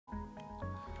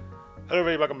Hello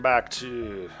everybody, welcome back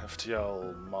to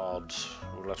FTL mod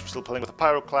Roulette. We're still playing with the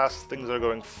Pyroclast, things are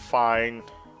going fine.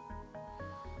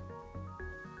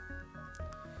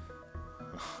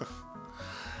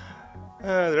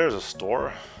 There's a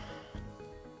store.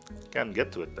 Can't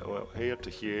get to it though. Well, here to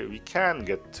here, we can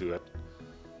get to it.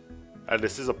 And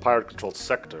this is a pirate controlled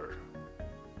sector.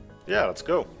 Yeah, let's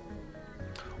go.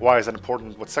 Why is that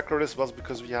important? What sector it is? Well, it's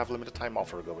because we have limited time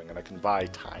offer going and I can buy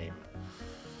time.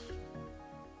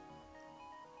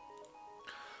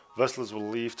 Vessels will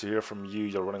leave to hear from you.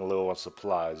 You're running low on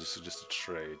supplies. You suggest a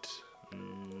trade.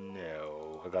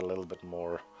 No. I got a little bit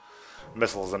more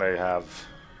missiles than I have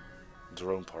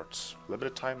drone parts.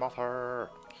 Limited time offer.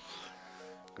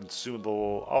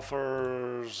 Consumable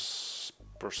offers.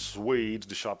 Persuade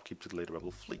the shopkeeper to the later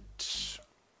rebel fleet.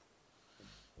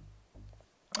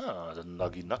 Ah, the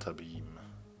Naginata beam.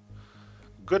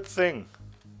 Good thing.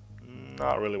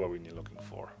 Not really what we're looking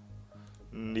for.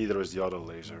 Neither is the auto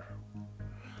laser.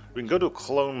 We can go to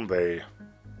Clone Bay.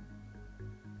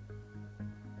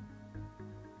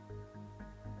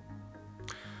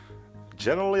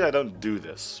 Generally, I don't do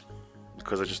this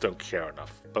because I just don't care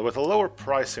enough. But with a lower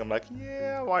pricing, I'm like,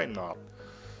 yeah, why not?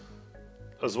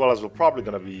 As well as we're probably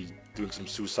going to be doing some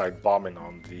suicide bombing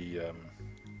on the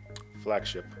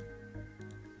flagship.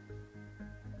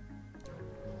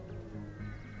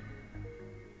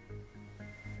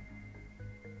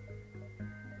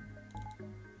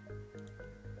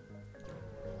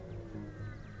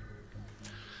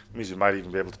 Means we might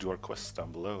even be able to do our quests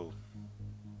down below.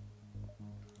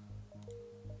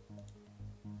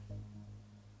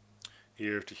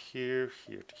 Here to here,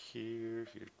 here to here,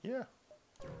 here. Yeah.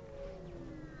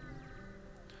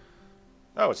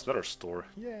 Oh, it's another store.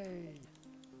 Yay!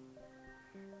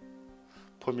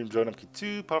 Point beam drone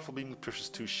MK2, powerful beam pushes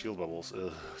 2 shield bubbles.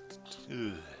 Ugh.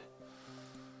 Ugh.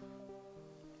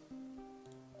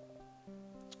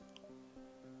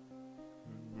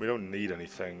 We don't need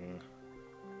anything.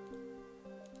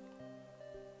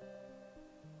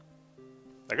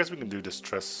 I guess we can do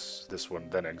distress this one,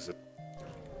 then exit.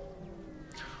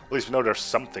 At least we know there's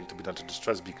something to be done to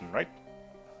distress beacon, right?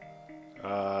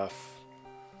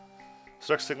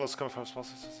 Strike signals coming from small.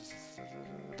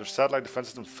 Their satellite defense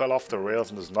system fell off the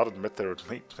rails and does not admit their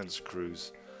maintenance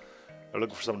crews. They're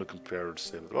looking for someone to compare or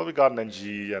save it. Well, we got an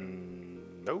NG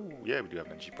and... No, yeah, we do have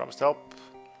an NG. Promised help.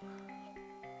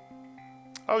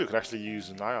 Oh, you can actually use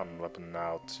an ion weapon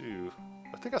now, too.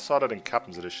 I think I saw that in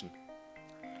Captain's Edition.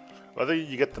 Well, I think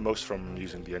you get the most from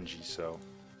using the NG, so...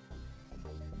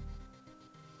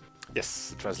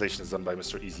 Yes, the translation is done by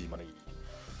Mr. Easy Money.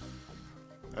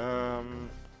 I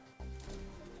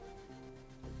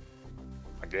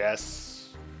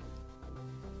guess...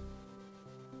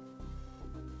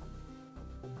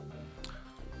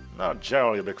 Not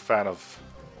generally a big fan of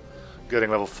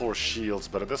getting level 4 shields,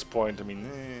 but at this point, I mean,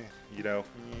 you know...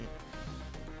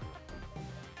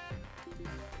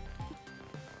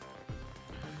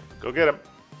 Go get him.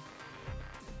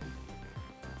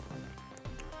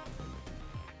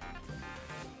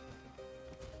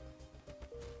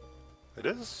 It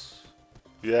is?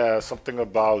 Yeah, something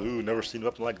about, ooh, never seen a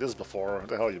weapon like this before. What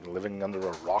the hell, you've been living under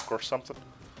a rock or something?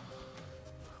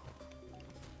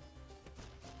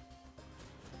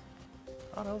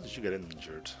 How the hell did you get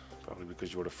injured? Probably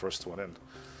because you were the first one in.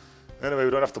 Anyway,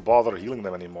 we don't have to bother healing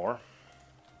them anymore.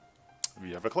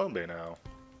 We have a clone bay now.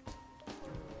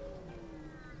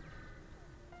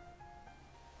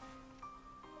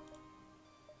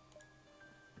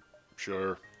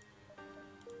 Sure.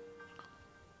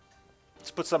 Let's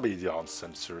put somebody on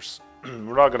sensors.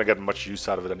 We're not going to get much use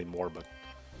out of it anymore, but...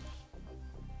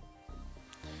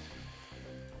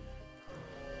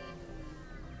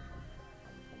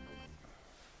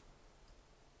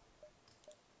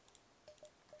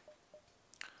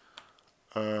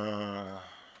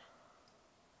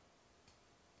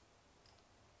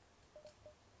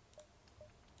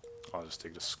 I'll just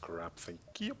take the scrap, thank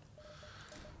you.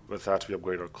 With that, we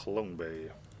upgrade our clone bay.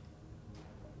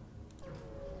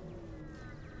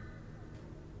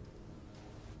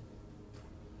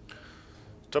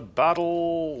 To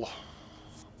battle!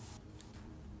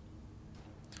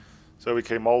 So we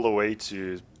came all the way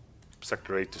to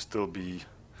Sector 8 to still be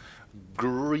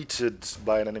greeted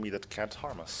by an enemy that can't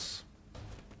harm us.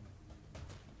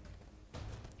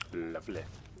 Lovely.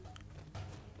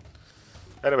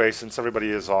 Anyway, since everybody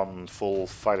is on full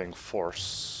fighting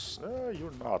force...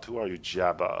 you're not. Who are you?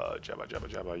 Jabba. Jabba, Jabba,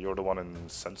 Jabba. You're the one in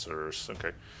sensors.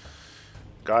 Okay.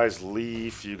 Guys,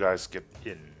 leave. You guys get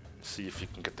in. See if you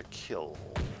can get the kill.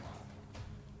 I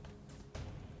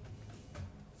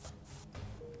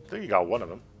think you got one of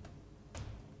them.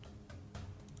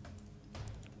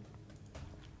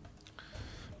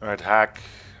 Alright, hack.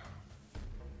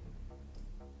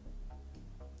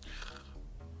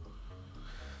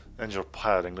 And your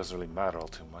piloting doesn't really matter all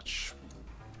too much.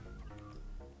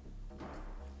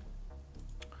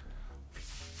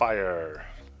 Fire.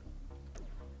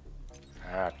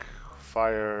 Hack.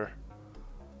 Fire.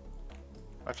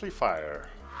 Actually fire.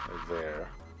 Right there.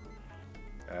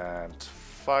 And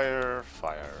fire,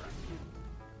 fire.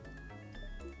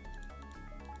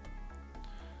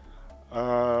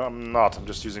 I'm not. I'm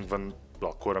just using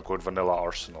well, quote-unquote vanilla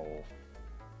arsenal.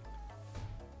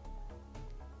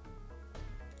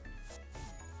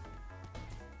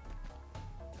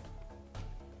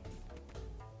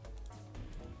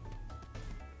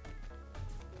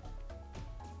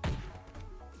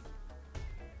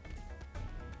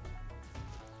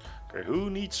 Okay, who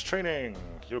needs training?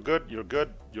 You're good, you're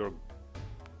good, your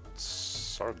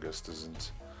Sargist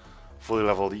isn't fully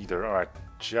leveled either. Alright,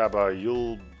 Jabba,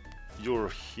 you're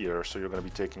here, so you're gonna be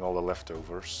taking all the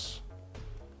leftovers.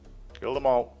 Kill them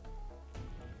all.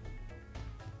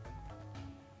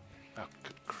 Oh,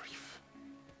 good grief.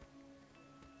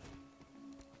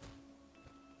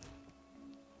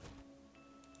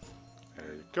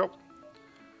 There you go.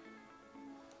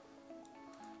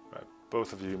 Right,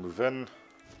 both of you move in.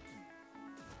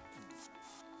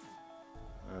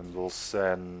 And we'll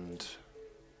send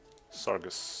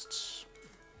Sargist.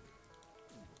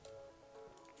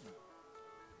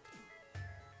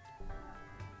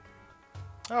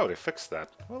 Oh, they fixed that.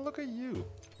 Well, look at you.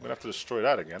 I'm gonna have to destroy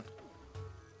that again.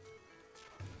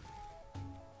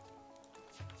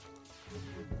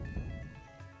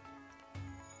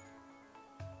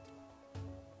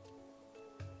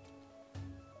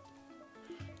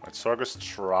 Right, Sargist,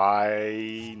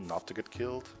 try not to get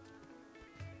killed.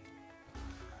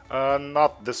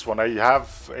 Not this one. I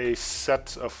have a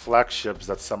set of flagships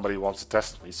that somebody wants to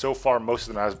test me. So far, most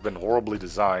of them have been horribly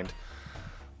designed,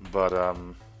 but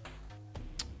I'm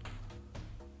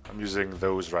using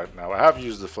those right now. I have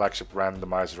used the flagship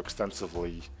randomizer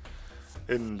extensively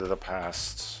in the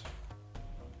past.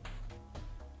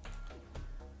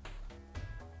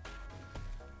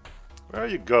 Where are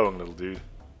you going, little dude?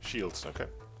 Shields, okay.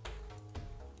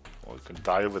 Well, you can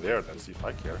die over there then, see if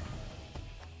I care.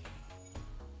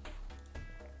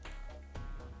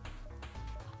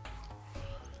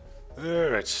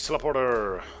 Alright,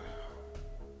 teleporter.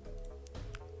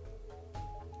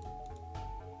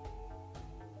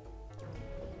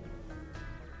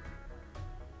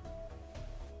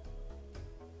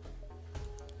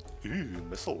 Ooh,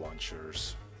 missile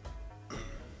launchers.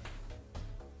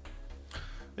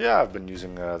 Yeah, I've been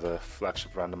using the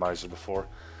flagship randomizer before.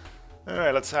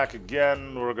 Alright, let's hack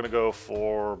again. We're gonna go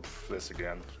for this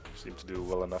again. Seemed to do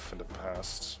well enough in the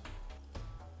past.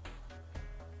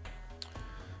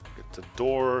 Get the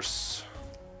doors.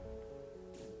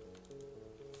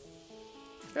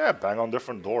 Yeah, bang on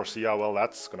different doors. See how well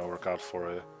that's gonna work out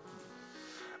for you.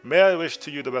 May I wish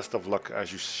to you the best of luck,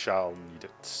 as you shall need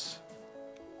it.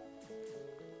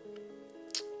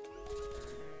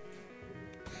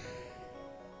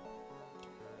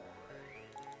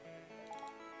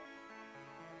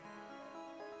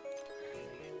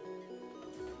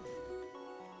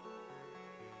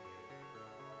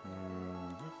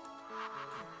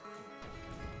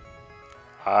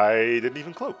 I didn't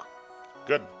even cloak.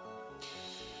 Good.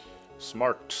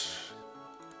 Smart.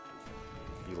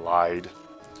 He lied.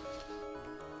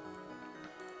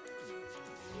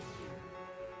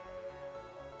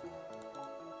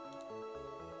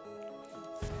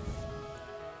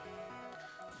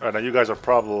 Alright, now you guys are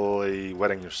probably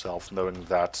wetting yourself knowing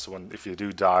that if you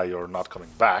do die, you're not coming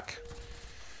back.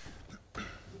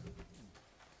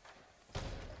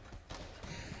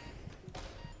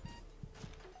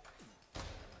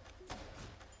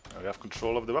 We have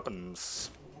control of the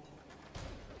weapons.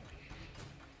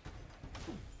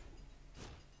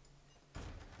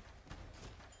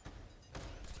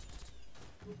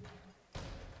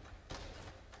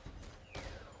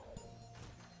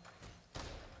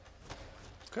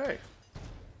 Okay.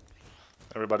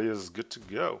 Everybody is good to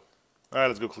go. Alright,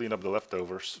 let's go clean up the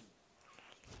leftovers.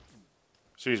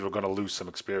 Jeez, we're gonna lose some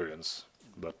experience.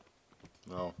 But,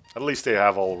 well, at least they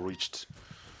have all reached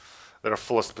their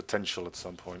fullest potential at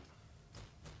some point.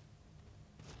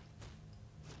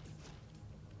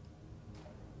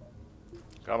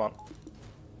 Come on.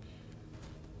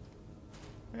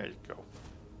 There you go.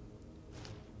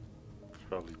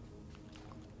 Probably.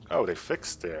 Oh, they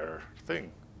fixed their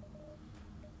thing.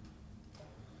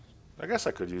 I guess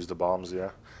I could use the bombs, yeah.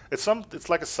 It's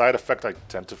like a side effect I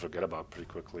tend to forget about pretty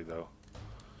quickly, though.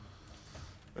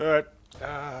 Alright.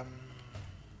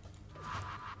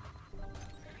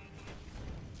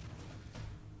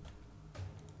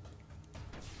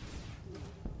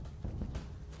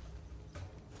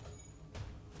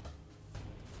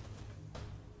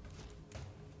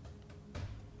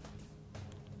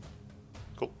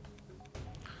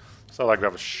 It's not like we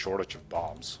have a shortage of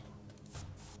bombs.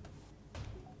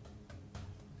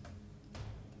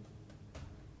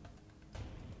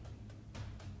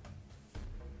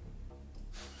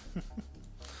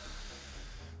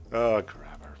 Oh,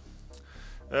 grabber.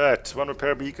 Alright, one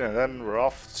repair beacon and then we're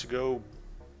off to go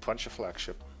punch a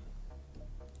flagship.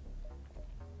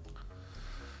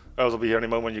 Those will be here any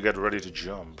moment you get ready to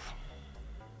jump.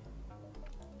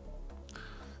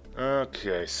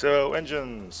 Okay, so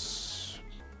engines.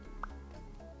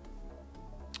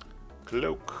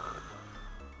 Cloak.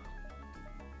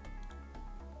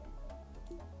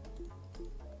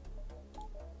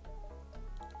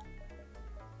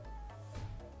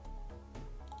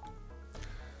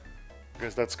 I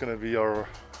guess that's gonna be our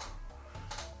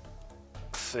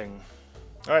thing.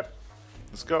 Alright,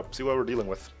 let's go, see what we're dealing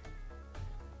with.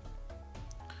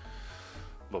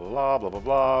 Blah blah blah blah blah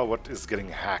blah. What is getting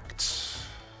hacked?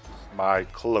 My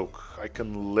cloak. I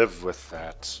can live with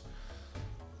that.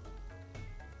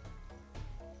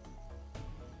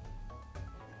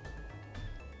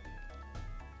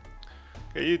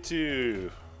 Okay, you two,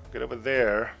 get over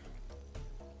there.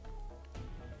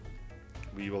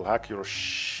 We will hack your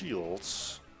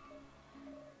shields.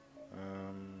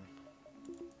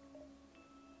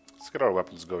 Let's get our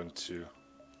weapons going too.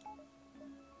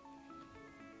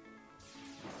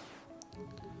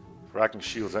 We're hacking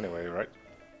shields anyway, right?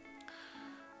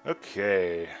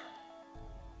 Okay.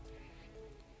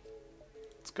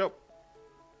 Let's go.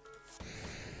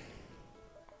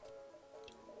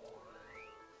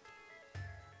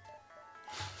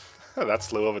 That's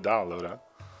slow of a download, huh?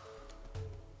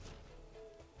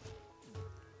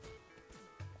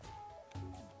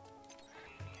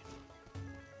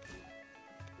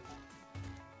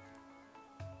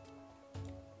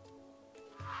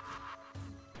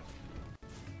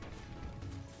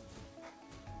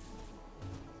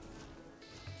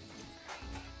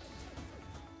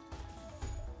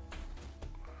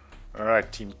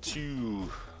 Alright, team 2.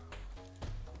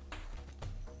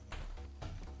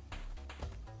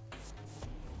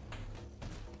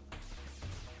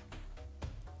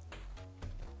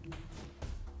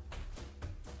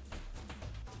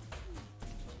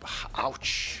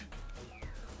 Ouch.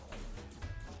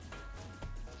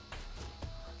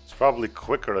 It's probably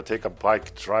quicker to take a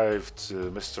bike drive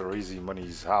to Mr. Easy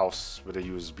Money's house with a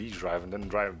USB drive and then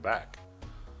drive back.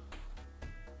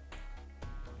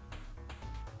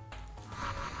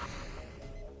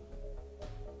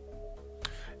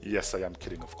 Yes, I am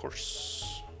kidding, of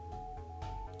course.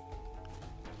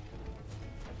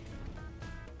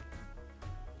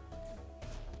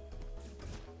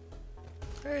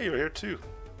 Hey, you're here too.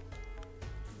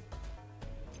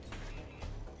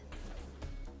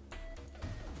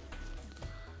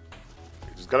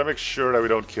 We just gotta make sure that we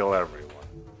don't kill everyone.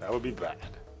 That would be bad.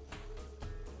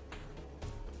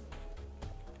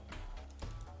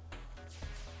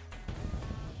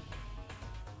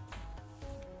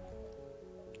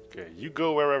 Okay, you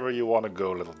go wherever you want to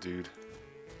go, little dude.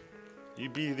 No,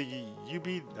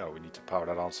 we need to power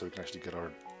that on so we can actually get our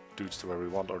dudes to where we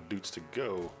want our dudes to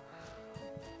go.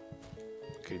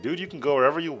 Okay, dude, you can go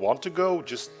wherever you want to go,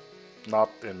 just not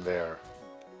in there.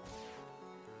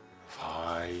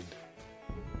 Fine.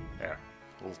 There,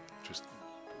 we'll just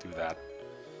do that.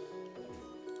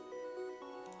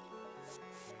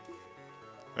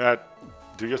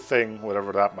 Do your thing,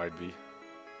 whatever that might be.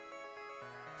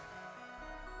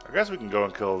 I guess we can go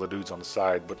and kill the dudes on the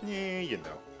side, but yeah, you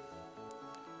know.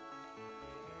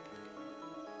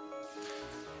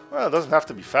 Well, it doesn't have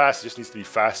to be fast, it just needs to be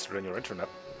faster than your internet.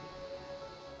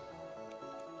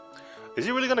 Is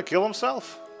he really gonna kill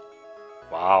himself?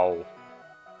 Wow.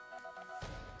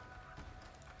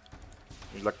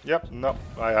 He's like, yep, no,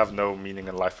 I have no meaning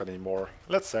in life anymore.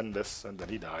 Let's end this, and then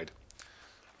he died.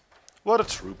 What a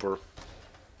trooper.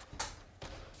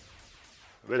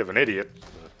 A bit of an idiot.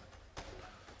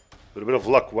 With a bit of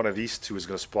luck, one of these two is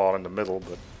going to spawn in the middle,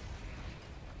 but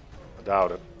I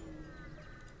doubt it.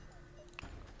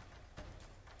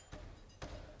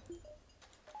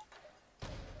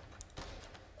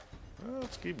 Well,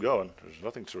 let's keep going. There's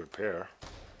nothing to repair.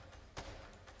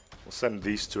 We'll send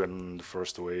these two in the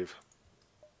first wave.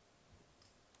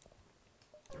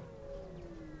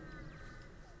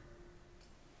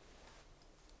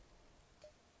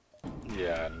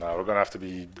 Yeah, no, we're gonna have to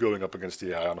be going up against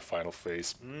the AI on the final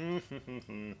phase.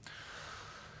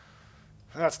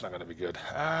 That's not gonna be good.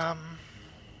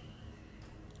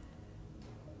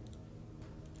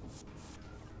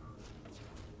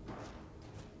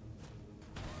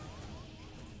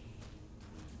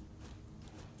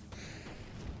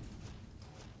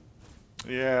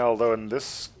 Yeah, although in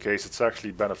this case it's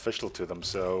actually beneficial to them,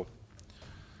 so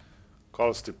Call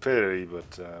it stupidity,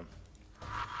 but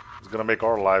it's gonna make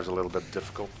our lives a little bit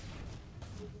difficult.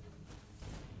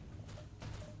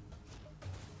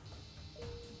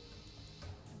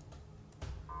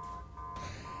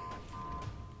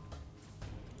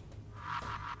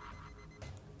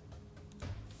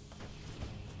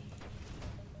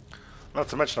 Not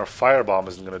to mention our firebomb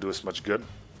isn't gonna do us much good.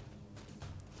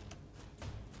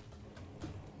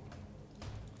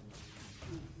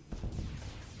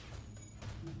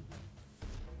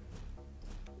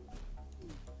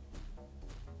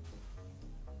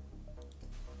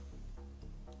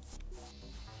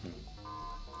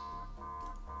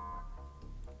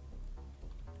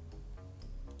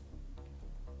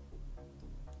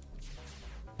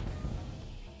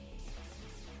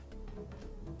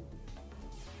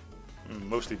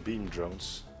 Mostly beam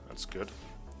drones. That's good.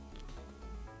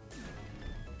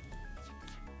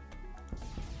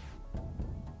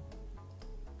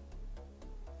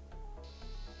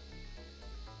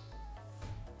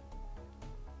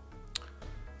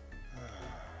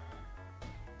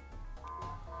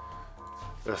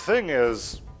 The thing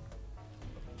is,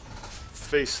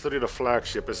 Phase 3 of the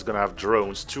flagship is going to have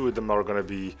drones. 2 of them are going to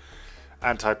be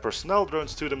anti-personnel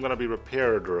drones, 2 of them are going to be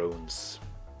repair drones.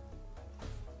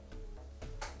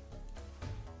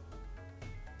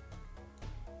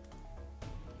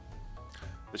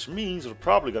 Which means we're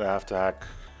probably going to have to hack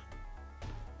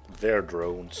their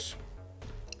drones.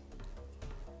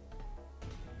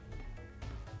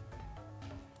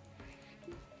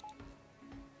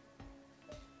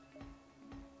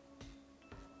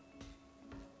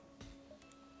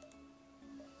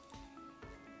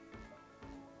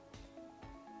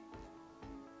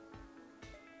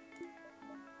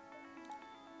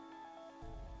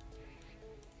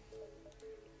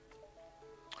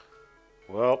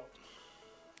 Well,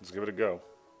 let's give it a go.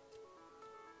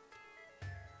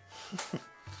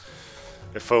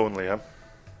 If only, huh?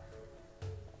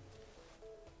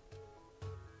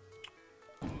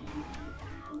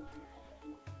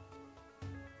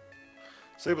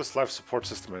 Disables life support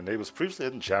system enables previously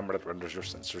hidden jammer that renders your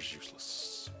sensors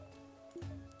useless.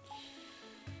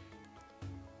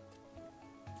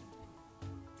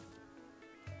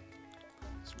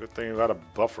 It's a good thing you got a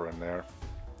buffer in there.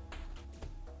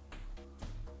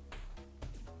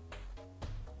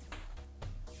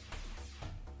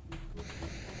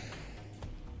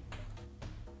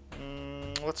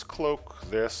 Let's cloak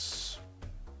this.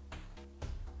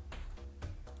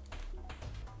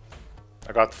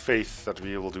 I got faith that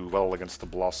we will do well against the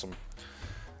Blossom.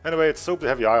 Anyway, it's soap the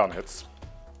heavy ion hits.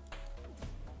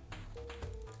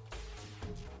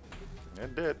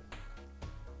 It did.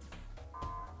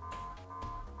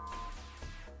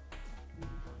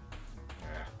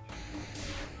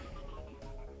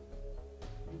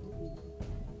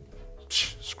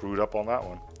 Screwed up on that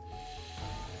one.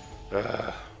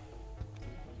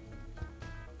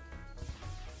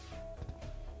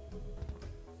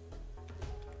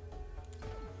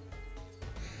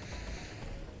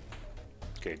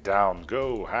 Okay, down,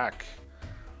 go, hack.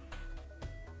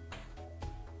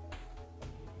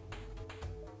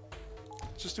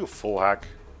 Let's just do a full hack.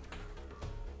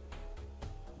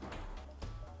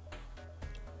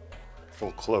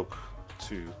 Full cloak,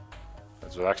 too.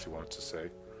 That's what I actually wanted to say.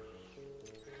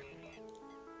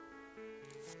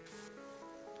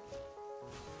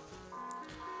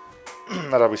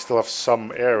 Now that we still have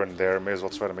some air in there, may as well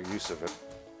try to make use of it.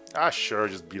 Ah, sure,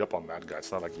 just beat up on that guy.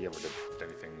 It's not like he ever did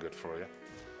anything good for you.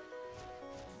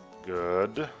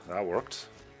 Good, that worked.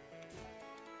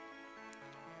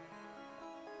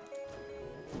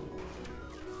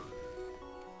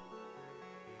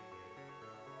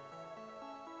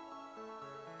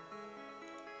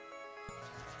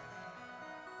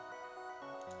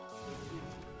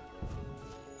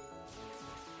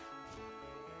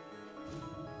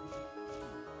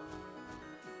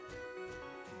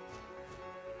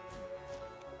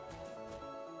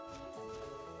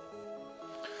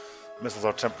 Missiles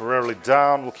are temporarily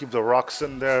down. We'll keep the rocks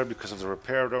in there because of the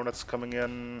repair drone that's coming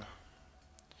in.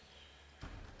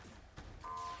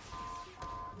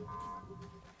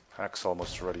 Hack's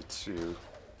almost ready too.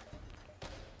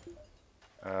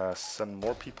 Send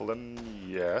more people in,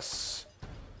 yes.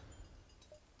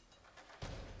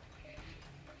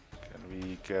 Can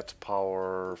we get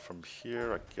power from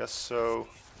here? I guess so.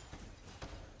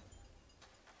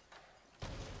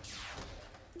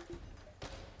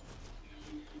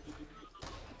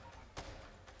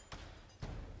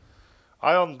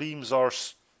 Ion beams are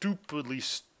stupidly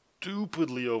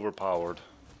overpowered.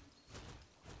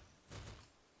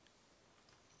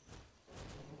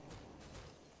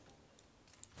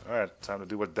 Alright, time to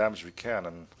do what damage we can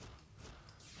and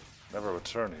Never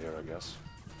return here, I guess.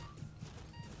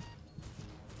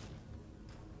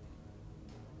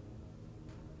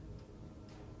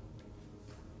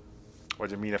 What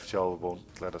do you mean FTL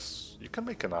won't let us? You can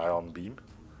make an ion beam.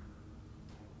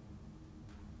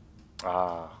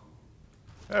 Ah.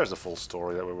 There's the full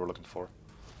story that we were looking for.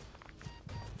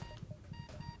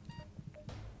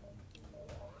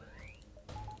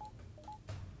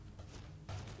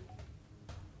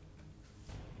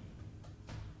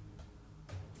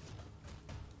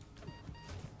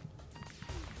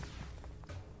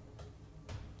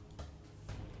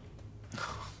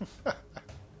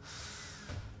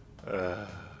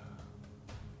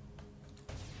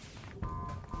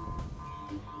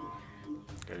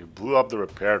 Okay, we blew up the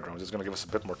repair drones. It's gonna give us a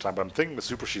bit more time, but I'm thinking the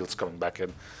super shield's coming back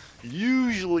in.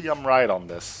 Usually I'm right on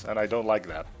this, and I don't like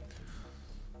that.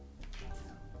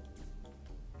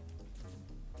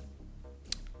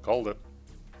 Called it.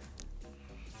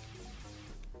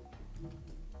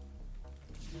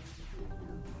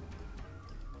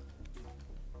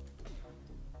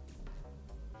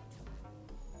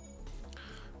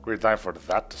 Great time for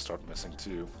that to start missing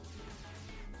too.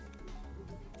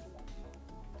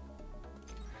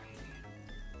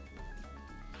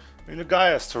 I mean, the guy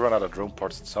has to run out of drone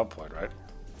parts at some point, right?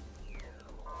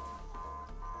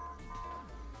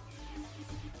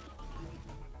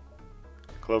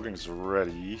 Cloaking's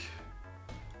ready.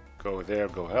 Go there,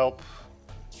 go help.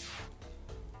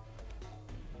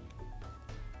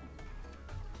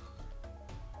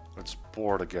 It's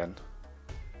bored again.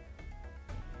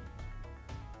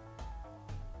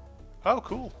 Oh,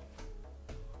 cool.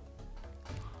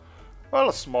 Well,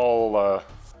 a small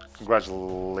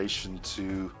congratulations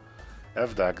to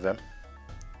Evdag then,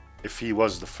 if he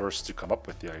was the first to come up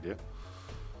with the idea.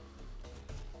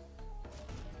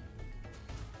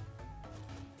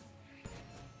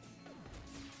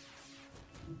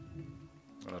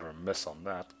 Another miss on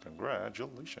that.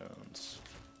 Congratulations.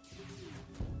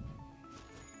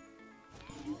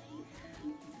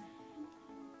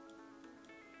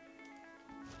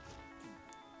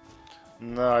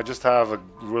 No, I just have a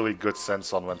really good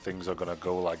sense on when things are gonna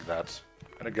go like that.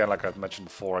 And again, like I've mentioned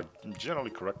before, I'm generally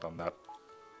correct on that.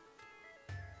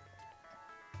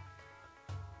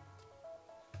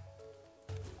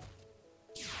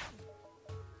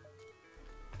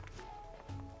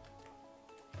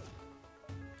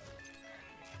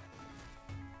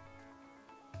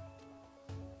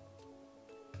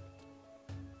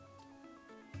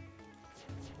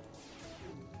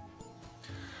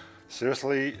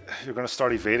 Seriously? You're gonna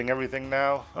start evading everything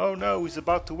now? Oh no, he's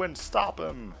about to win. Stop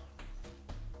him!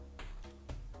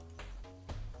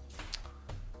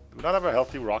 Do we not have a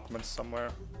healthy Rockman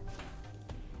somewhere?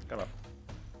 Come on.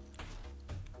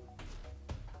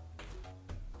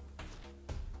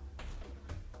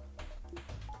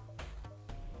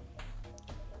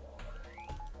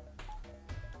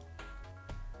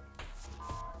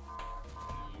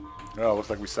 Oh,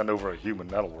 looks like we send over a human.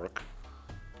 That'll work.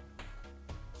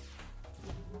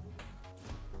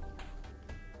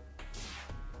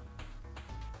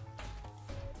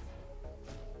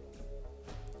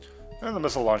 And the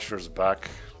missile launcher is back.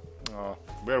 Oh,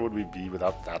 where would we be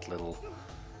without that little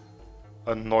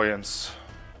annoyance?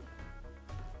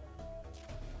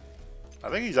 I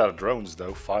think he's out of drones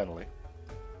though, finally.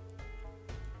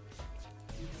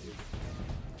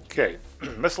 Okay,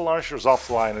 missile launcher's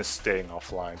offline is staying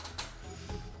offline.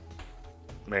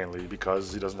 Mainly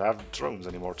because he doesn't have drones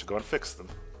anymore to go and fix them.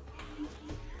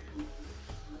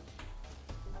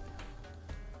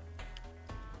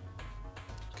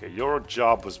 Okay, your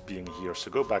job was being here, so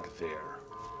go back there.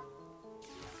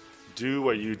 Do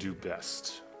what you do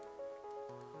best.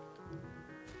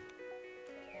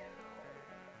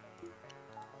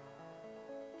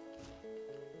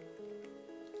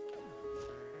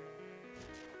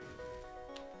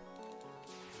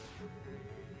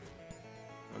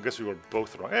 I guess we were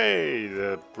both wrong. Hey,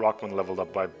 the Brockman leveled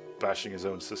up by bashing his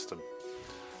own system.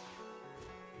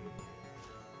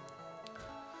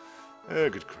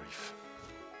 Good grief.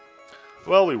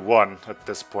 Well, we won. At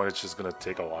this point, it's just gonna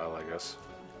take a while, I guess.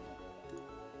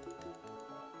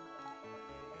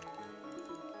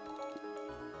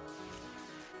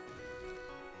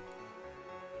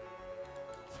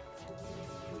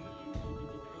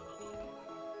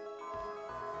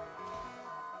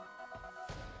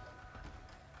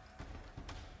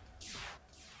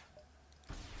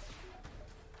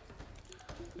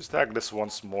 Just tag this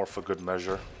once more for good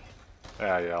measure.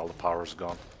 Yeah, all the power's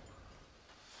gone.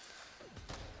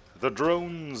 The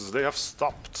drones, they have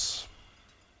stopped.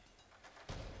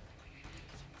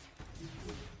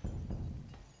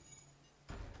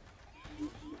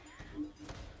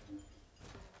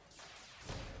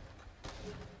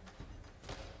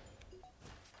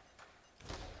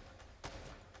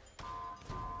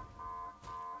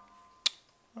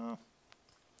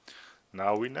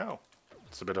 Now we know.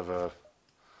 It's a bit of a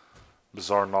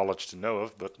bizarre knowledge to know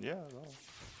of, but yeah. Well.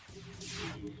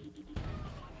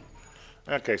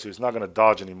 Okay, so he's not going to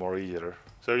dodge anymore either.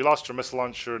 So you lost your missile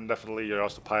launcher indefinitely, you're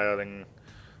also piloting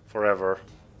forever.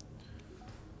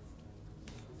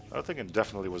 I don't think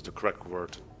indefinitely was the correct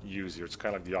word to use here. It's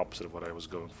kind of like the opposite of what I was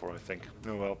going for, I think.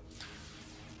 Oh well.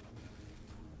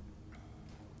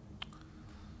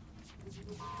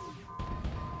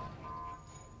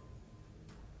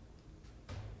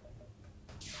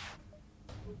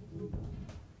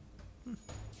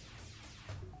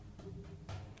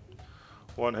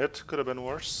 One hit could have been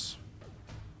worse.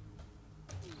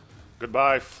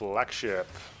 Goodbye, flagship.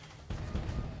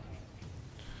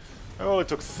 I only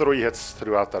took 3 hits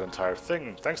throughout that entire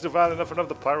thing. Thanks to Valiant enough of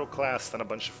the Pyroclast and a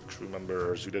bunch of crew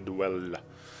members who did well.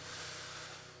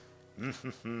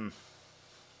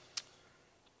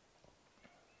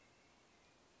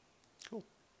 Cool.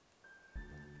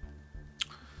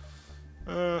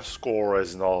 Score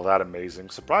isn't all that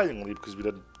amazing, surprisingly, because we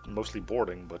did mostly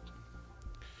boarding, but...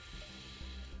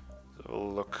 So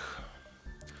look.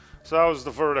 So how's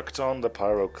the verdict on the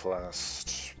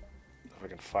Pyroclast? If I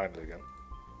can find it again.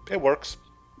 It works.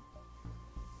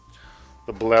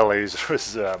 The Blare laser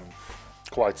is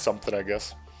quite something, I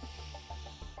guess.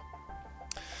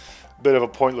 Bit of a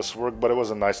pointless work, but it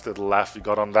was a nice little laugh we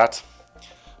got on that.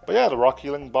 But yeah, the rock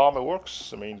healing bomb, it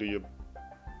works. I mean, do you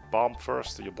bomb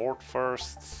first? Do you board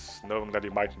first? Knowing that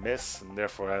you might miss and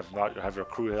therefore have your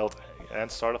crew held and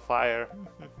start a fire.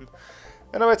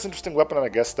 Anyway, it's an interesting weapon, and I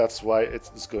guess that's why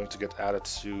it's going to get added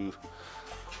to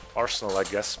Arsenal, I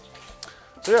guess.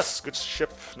 So yes, good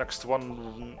ship. Next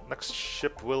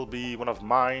ship will be one of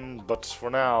mine. But for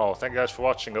now, thank you guys for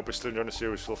watching. Hope you're still enjoying the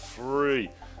series. Feel free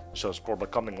to show support by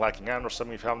commenting, liking, and or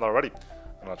something if you haven't already.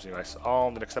 And I'll see you guys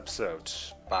on the next episode.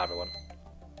 Bye, everyone.